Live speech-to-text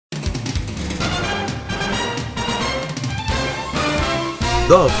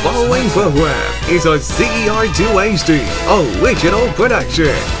The following program is a CER2 HD original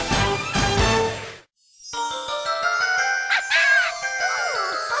production.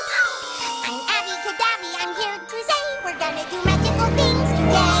 I'm here to say we're gonna do magical things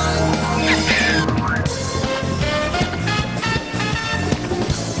today.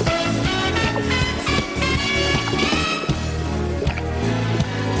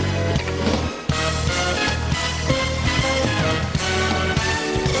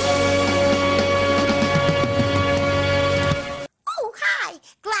 Oh, hi!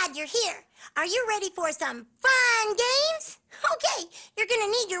 Glad you're here. Are you ready for some fun games? Okay, you're gonna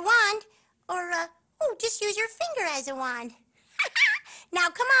need your wand. Or, just use your finger as a wand. Now,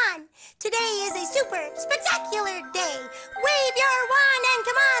 come on. Today is a super spectacular day. Wave your wand and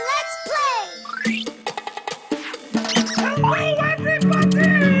come on, let's play. Hello,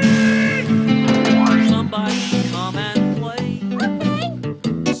 everybody! Somebody come and play.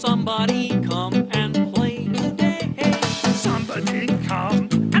 Somebody come and play today. Somebody come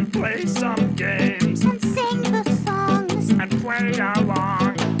and play some games And sing the songs. and play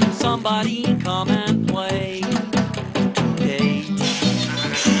along. Somebody come and play today.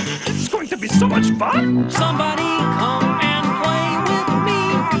 It's going to be so much fun. Somebody come and play with me.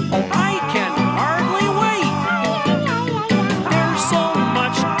 Oh, I can hardly wait. There's so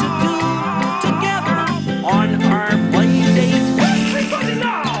much to do together on our play date. Everybody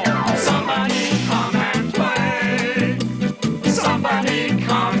now! Somebody come and Play. Somebody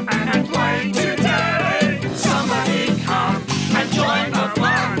come and play today. Somebody come and join the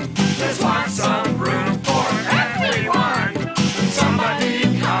fun. There's lots of room for everyone. Somebody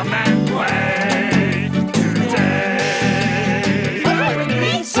come and play today.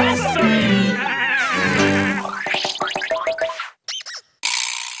 Opening sesame!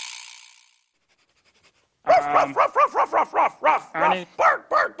 Ernie, Bert,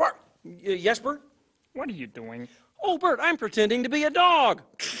 Bert, Bert. Yes, Bert? what are you doing? Oh, Bert, I'm pretending to be a dog.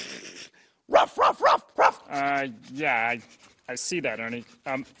 Ruff, ruff, ruff, ruff. Yeah, I see that, Ernie.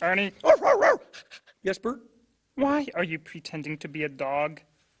 Ernie, Yes, Bert? why are you pretending to be a dog?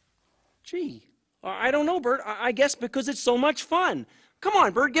 Gee, I don't know, Bert. I guess because it's so much fun. Come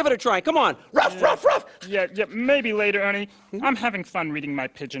on, Bert, give it a try. Come on. Ruff, ruff, ruff. Yeah, maybe later, Ernie. I'm having fun reading my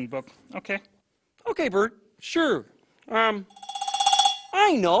pigeon book, okay? Okay, Bert, sure.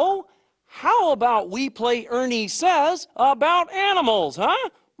 I know. How about we play Ernie Says about animals, huh?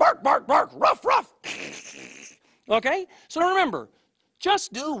 Bark, bark, bark, ruff, ruff. Okay, so remember,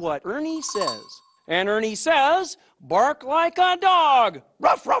 just do what Ernie says. And Ernie says, bark like a dog.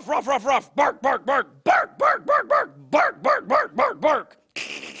 Ruff, ruff, ruff, ruff, ruff. Bark, bark, bark. Bark, bark, bark, bark. Bark, bark, bark, bark, bark.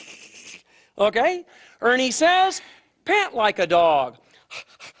 Okay, Ernie says, pant like a dog.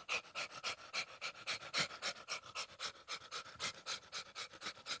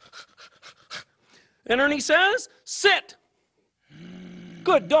 And Ernie says, sit.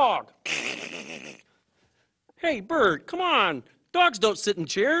 Good dog. Hey, Bert, come on. Dogs don't sit in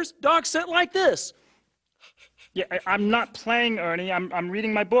chairs. Dogs sit like this. Yeah, I'm not playing, Ernie. I'm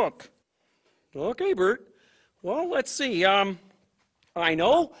reading my book. Okay, Bert. Well, let's see. I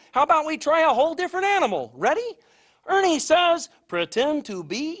know. How about we try a whole different animal? Ready? Ernie says, pretend to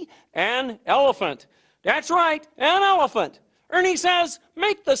be an elephant. That's right, an elephant. Ernie says,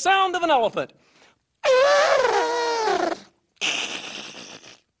 make the sound of an elephant.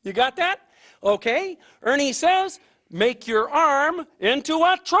 You got that? Okay. Ernie says, make your arm into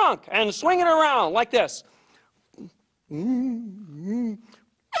a trunk and swing it around like this.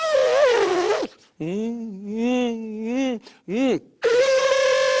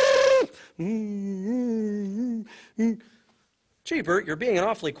 Gee, Bert, you're being an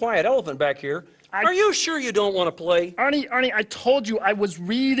awfully quiet elephant back here. Are you sure you don't want to play? Ernie, I told you I was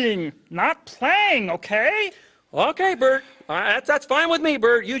reading, not playing, okay? Okay, Bert. That's fine with me,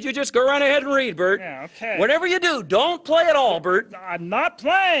 Bert. You just go right ahead and read, Bert. Yeah, okay. Whatever you do, don't play at all, Bert. I'm not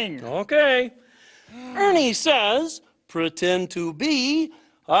playing. Okay. Ernie says, pretend to be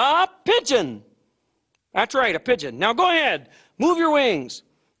a pigeon. That's right, a pigeon. Now go ahead. Move your wings.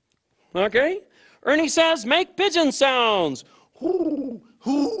 Okay? Ernie says, make pigeon sounds. Hoo,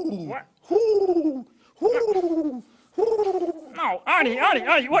 hoo, What? hoo, hoo, hoo. No, Ernie,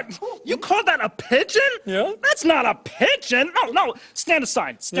 what? You call that a pigeon? Yeah. That's not a pigeon. No, stand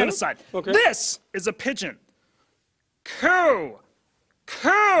aside, stand Yeah? aside. Okay. This is a pigeon. Coo,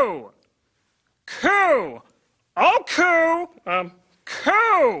 coo, coo. Oh, coo.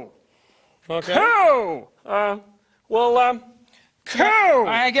 Coo. Okay. Coo. Coo.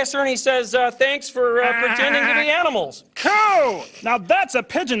 I guess Ernie says, thanks for pretending to be animals. Coo. Now that's a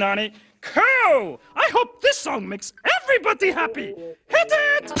pigeon, Ernie. Coo. I hope this song makes everybody happy. Hit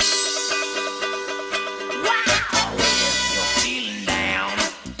it! Wow! If you're feeling down,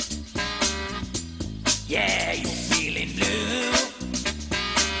 yeah, you're feeling blue.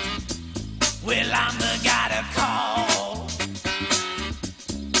 Well, I'm the guy to call.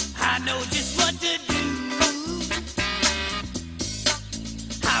 I know just what to do.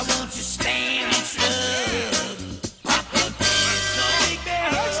 I want you stand and shrug. Papa gives a big bear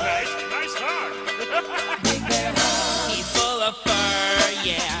hug. Nice talk. Big bear hug. He's full of fur,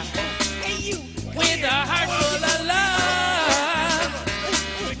 yeah. Hey, you. With a heart full of love.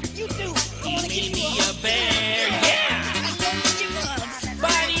 You do. He's really a bear, yeah.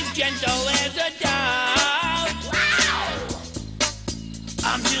 But he's gentle as a dove. Wow.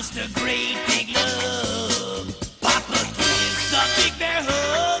 I'm just a great big love. Papa gives a big bear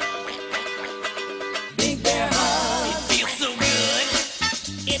hug. Big bear hug. It feels so good.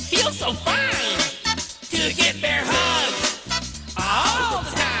 It feels so fine to get bear hugs all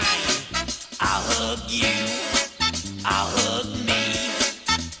the time. I'll hug you. I'll hug me.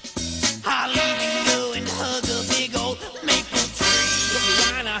 I'll even go and hug a big old maple tree. If you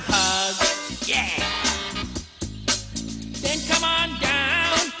wanna hug, yeah. Then come on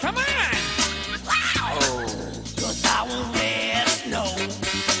down, come on. Wow. 'Cause I won't rest, no,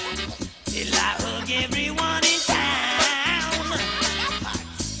 till I hug everyone in town.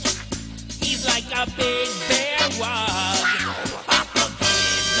 He's like a big bear was. Papa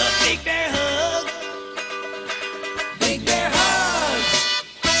gives a big bear hug. Big bear hug.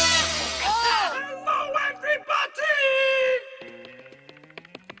 Hello, everybody!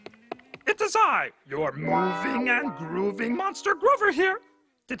 It is I, your moving and grooving monster Grover here.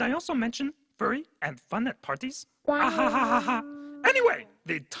 Did I also mention furry and fun at parties? Ha ha ha ha ha. Anyway,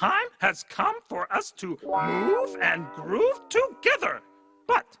 the time has come for us to move and groove together.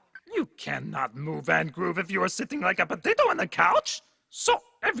 But you cannot move and groove if you are sitting like a potato on the couch. So,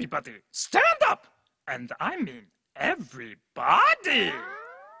 everybody, stand up! And I mean everybody!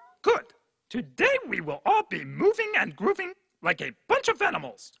 Good. Today we will all be moving and grooving like a bunch of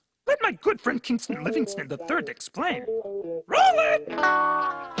animals. Let my good friend Kingston Livingston III explain. Roll it!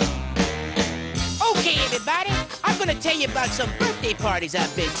 Okay, everybody, I'm gonna tell you about some birthday parties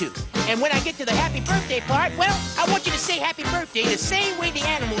I've been to. And when I get to the happy birthday part, well, I want you to say happy birthday the same way the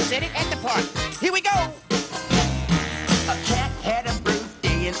animals said it at the party. Here we go. A cat had a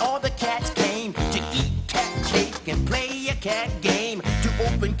birthday and all the cats came to eat cat cake and play a cat game, to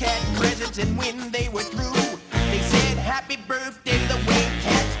open cat presents, and when they were through, they said happy birthday the way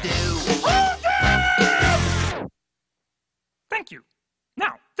cats do. Thank you.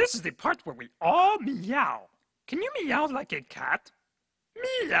 Now, this is the part where we all meow. Can you meow like a cat?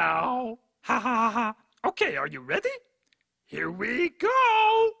 Meow. Ha ha ha ha. Okay, are you ready? Here we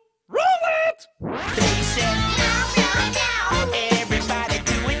go. Roll it! They said meow, meow, meow. Everybody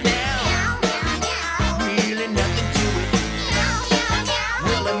do it now. Meow, meow, meow. Really nothing to it. Meow, meow, meow.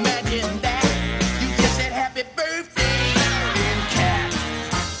 Well, imagine that. You just said happy birthday in cat.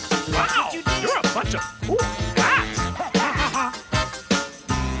 Wow, you're a bunch of cool cats. Ha ha ha.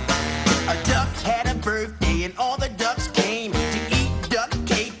 A duck had a birthday and all the ducks came to eat duck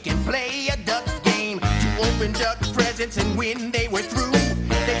cake and play a duck game, to open duck presents, and when they were through,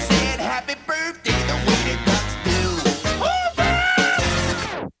 they said happy birthday the way the ducks do.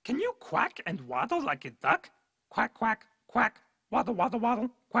 Can you quack and waddle like a duck? Quack, quack, quack. Waddle, waddle, waddle,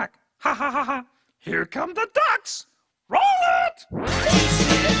 quack. Ha ha ha ha. Here come the ducks. Roll it! They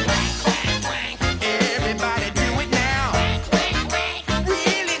said quack, quack, quack. Everybody do it now. Quack, quack, quack.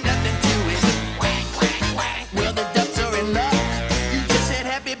 Really nothing to it. Quack, quack, quack. Well, the ducks are in luck. You just said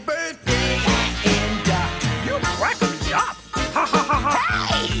happy birthday in duck. You quack me up. Ha ha ha ha.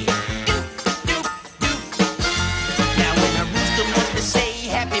 Hey! Doop, doop, doop. Now when a rooster wants to say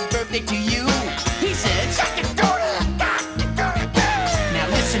happy birthday to you, he says, now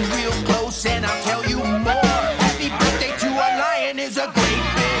listen real close and I'll tell you more. Happy birthday to a lion is a great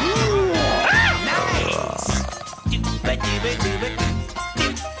big nice.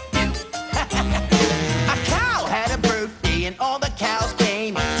 A cow had a birthday and all the cows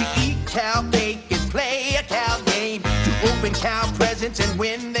came to eat cow cake and play a cow game, to open cow presents, and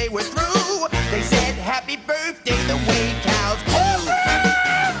when they were through, they said happy birthday the way cows do.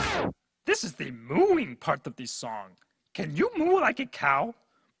 This is the mooing part of the song. Can you moo like a cow?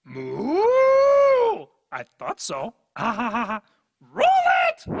 Moo! I thought so. Ah ha ha ha. Roll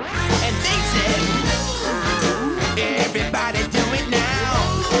it! And they said, everybody do it now.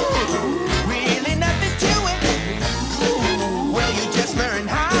 Really nothing to it. Well, you just learned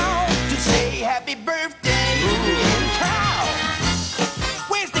how to say happy birthday in cow.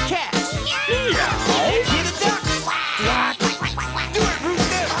 Where's the cat? Yeah.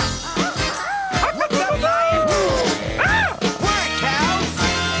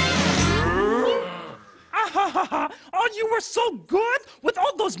 with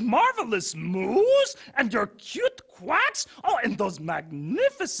all those marvelous moves and your cute quacks. Oh, and those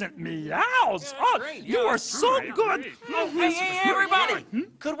magnificent meows. Oh, great. you Yeah, are that's so great. good. Hey, everybody!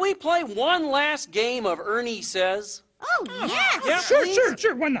 Could we play one last game of Ernie Says? Oh, yes. Yeah, Sure, please? sure,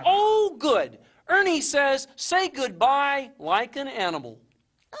 sure. Why not? Oh, good. Ernie says, say goodbye like an animal.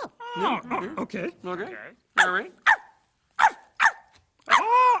 Oh, okay. Okay? All right?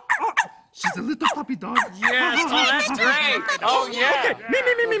 Oh, she's a little puppy dog. Yes, oh, that's great. Oh, yeah.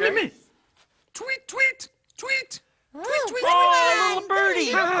 Me. Tweet, tweet, tweet. Tweet, tweet, Oh, little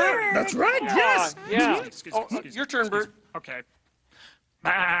birdie. That's right, yes. Yeah. Excuse Oh, me. your turn, Bert. Okay.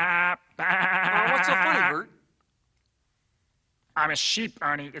 What's so funny, Bert? I'm a sheep,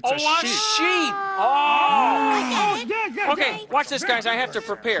 Ernie. It's Oh, a a sheep. sheep. Oh. Yeah. Okay, watch this, guys. I have to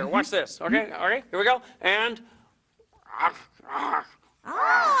prepare. Watch this. Okay, here we go. And. Oh,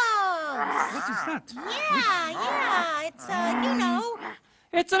 What is that? yeah. It's, you know.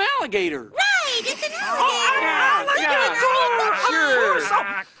 It's an alligator. Right, it's an alligator. Yeah, sure.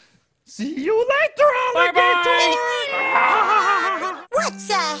 See you later, alligator. Bye-bye. What's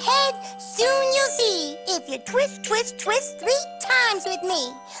ahead? Soon you'll see if you twist, twist, twist 3 times with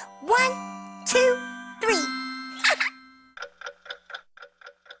me. 1, 2, 3.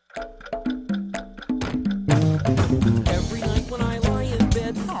 Every night when I lie in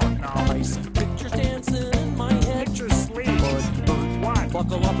bed, I see pictures dancing in my head. Pictures sleep. What?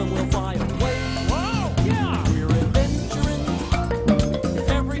 Buckle up and we'll fly away. Whoa, yeah. We're adventuring.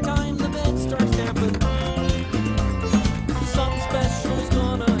 Every time the bed starts tapping, something special's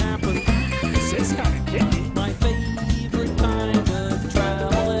gonna happen. This is kind of kicky. My favorite kind of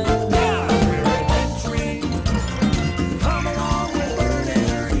traveling. Yeah. We're adventuring. Come along with Bert and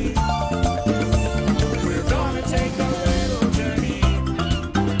Ernie. We're gonna take a little journey.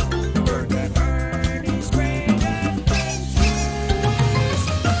 Bert and Ernie's great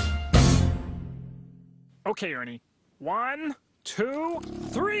Okay, Ernie. 1, 2,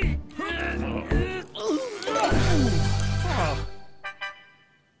 3.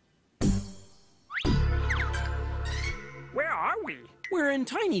 Where are we? We're in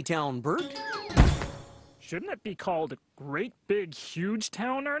Tiny Town, Bert. Shouldn't it be called Great Big Huge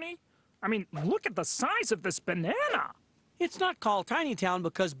Town, Ernie? I mean, look at the size of this banana. It's not called Tiny Town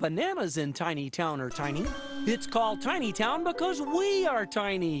because bananas in Tiny Town are tiny. It's called Tiny Town because we are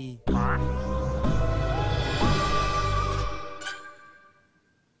tiny.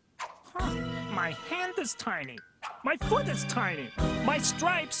 My hand is tiny. My foot is tiny. My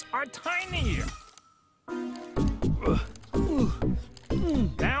stripes are tiny.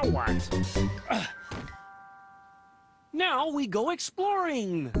 Now what? Now we go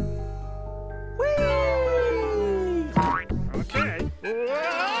exploring. Okay.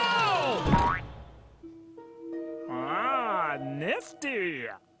 Whoa! Ah, nifty.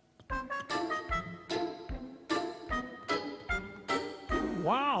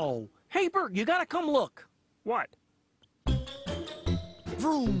 Wow. Hey, Bert, you gotta come look. What?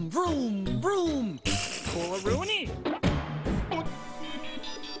 Vroom, vroom, vroom. Rooney?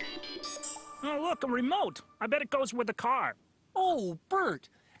 Oh, look, a remote. I bet it goes with the car. Oh, Bert.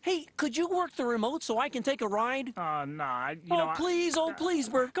 Hey, could you work the remote so I can take a ride? Nah, you Oh, know... please,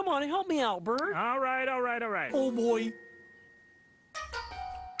 Bert. Come on, help me out, Bert. All right. Oh, boy.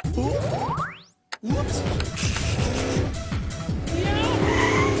 Whoops.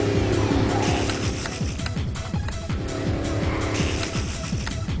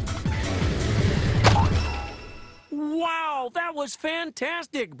 Wow, that was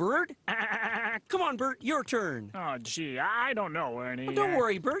fantastic, Bert. Come on, Bert, your turn. Oh, gee, I don't know, Ernie. Well, don't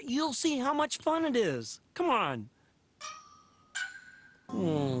worry, Bert. You'll see how much fun it is. Come on.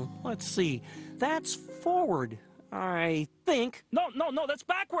 Let's see. That's forward, I think. No, that's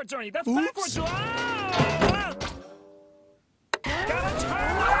backwards, Ernie. That's Oops. backwards. Ah! Gotta turn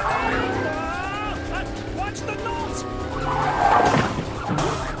around. Watch the nose.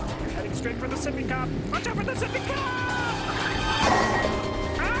 You're heading straight for the sippy cup. Watch out for the sippy cup.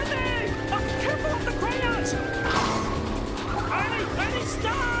 Ernie! Oh, careful of the crayons. Ernie,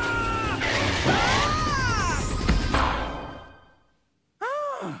 stop!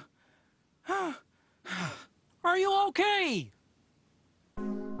 Are you okay?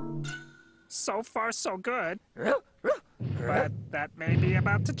 So far, so good. But that may be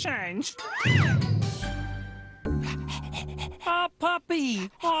about to change. Ah, puppy.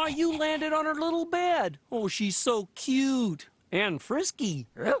 Aw, you landed on her little bed. Oh, she's so cute and frisky.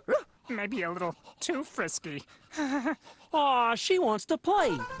 Maybe a little too frisky. Aw, she wants to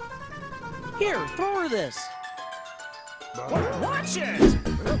play. Here, throw her this. Watch it!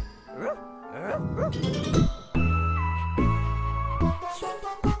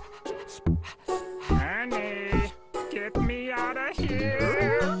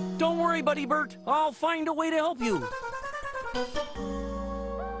 worry, Bert. I'll find a way to help you.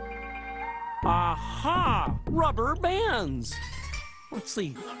 Aha! Rubber bands. Let's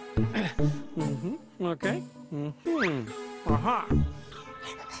see. Okay. Aha.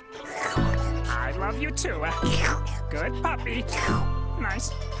 I love you too. Good puppy.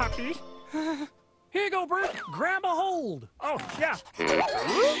 Nice puppy. Here you go, Bert. Grab a hold. Oh, yeah.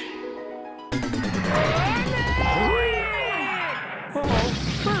 Oh,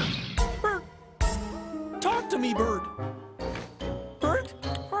 Bert. Talk to me, Bert. Bert,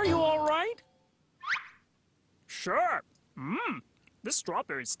 are you all right? Sure. This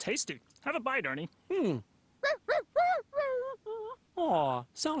strawberry's tasty. Have a bite, Ernie. Aw,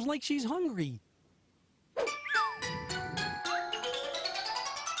 sounds like she's hungry.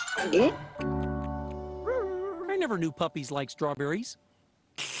 I never knew puppies liked strawberries.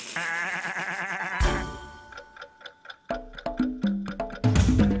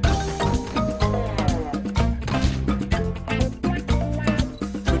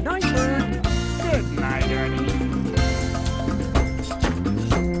 Good night, Bert. Good night, Ernie.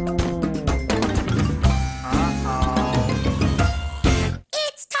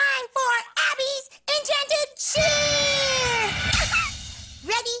 It's time for Abby's Enchanted Cheer!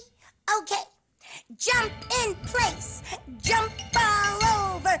 Ready? Okay. Jump in place. Jump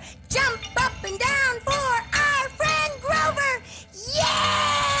all over. Jump up and down for our friend Grover. Yay!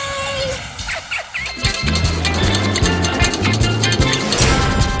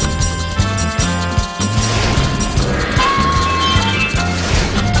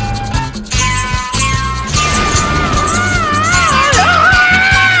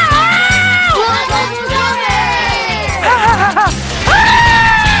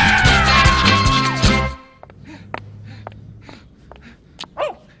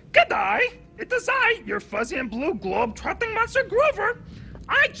 Oh, g'day! It is I, your fuzzy and blue globe-trotting monster Grover.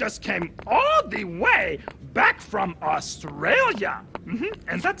 I just came all the way back from Australia.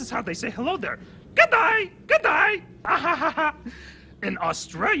 And that is how they say hello there. G'day! G'day! In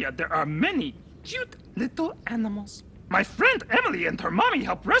Australia, there are many cute little animals. My friend Emily and her mommy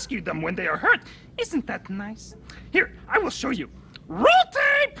help rescue them when they are hurt. Isn't that nice? Here, I will show you. Roll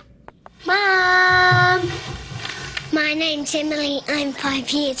tape! Mom! My name's Emily. I'm 5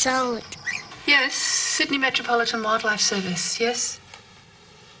 years old. Yes, Sydney Metropolitan Wildlife Service, yes.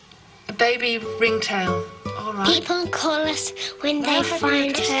 A baby ringtail, all right. People call us when they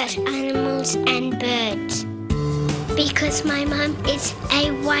find hurt animals and birds. Because my mum is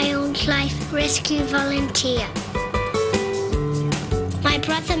a wildlife rescue volunteer. My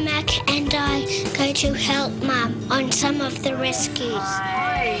brother Mac and I go to help Mum on some of the rescues.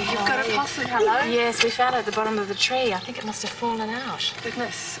 Hi, you've got a possum, hello? Yes, we found it at the bottom of the tree. I think it must have fallen out.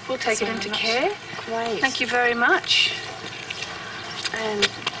 Goodness, we'll take it into care. Great. Thank you very much. And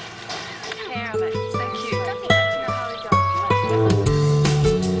Care of it. thank you.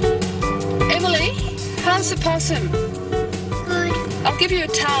 Emily, how's the possum? Good. I'll give you a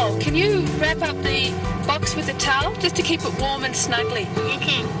towel. Can you wrap up the box with a towel just to keep it warm and snuggly?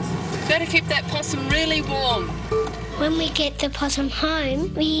 Okay. Better keep that possum really warm. When we get the possum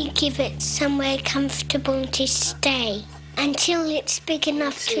home, we give it somewhere comfortable to stay until it's big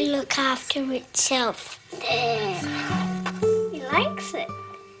enough to look after itself. There. He likes it.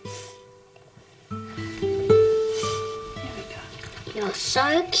 You're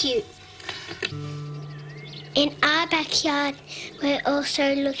so cute. In our backyard, we're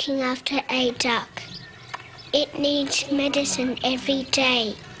also looking after a duck. It needs medicine every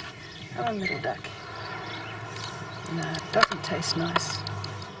day. Hello, little duck. No, it doesn't taste nice.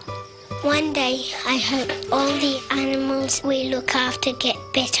 One day, I hope all the animals we look after get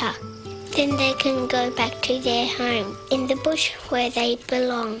better. Then they can go back to their home in the bush where they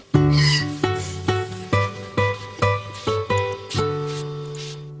belong.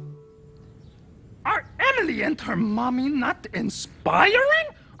 Are Emily and her mommy not inspiring?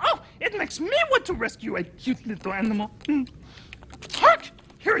 Oh, it makes me want to rescue a cute little animal. Hark!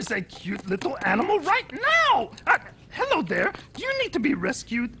 Here is a cute little animal right now! Hello there. Do you need to be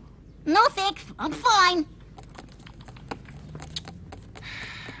rescued? No thanks. I'm fine.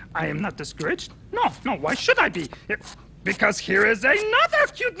 I am not discouraged. No, why should I be? Because here is another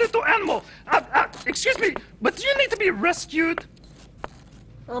cute little animal. Excuse me, but do you need to be rescued?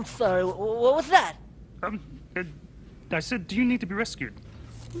 I'm sorry, what was that? I said, do you need to be rescued?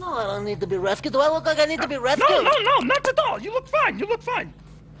 No, I don't need to be rescued. Do I look like I need to be rescued? No, not at all. You look fine.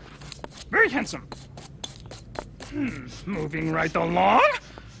 Very handsome. Moving right along.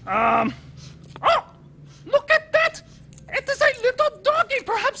 Oh, look at that! It is a little doggy.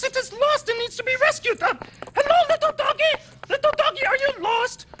 Perhaps it is lost and needs to be rescued. Hello, little doggy. Little doggy, are you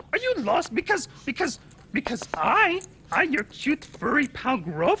lost? Are you lost? because I, your cute furry pal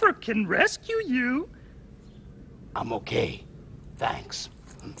Grover, can rescue you. I'm okay. Thanks.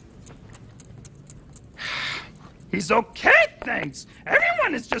 He's okay, thanks.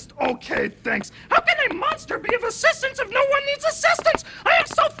 Everyone is just okay, thanks. How can a monster be of assistance if no one needs assistance? I am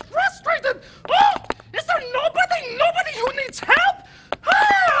so frustrated. Oh, is there nobody who needs help?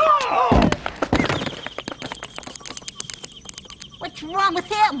 Oh! What's wrong with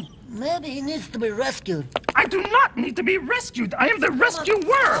him? Maybe he needs to be rescued. I do not need to be rescued. I am the rescuer.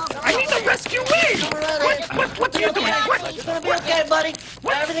 I need the rescuee. What are you doing? It's gonna be okay, buddy.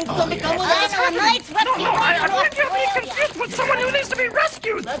 Everything's gonna become No, I believe you're being confused with someone who needs to be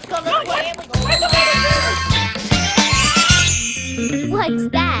rescued. Let's go this way. What's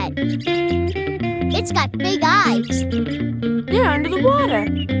that? It's got big eyes. They're under the water.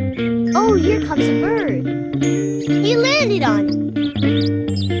 Oh, here comes a bird. He landed on it.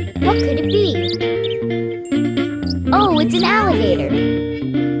 What could it be? Oh, it's an alligator.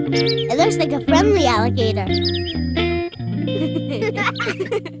 It looks like a friendly alligator.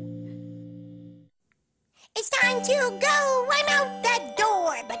 It's time to go. I'm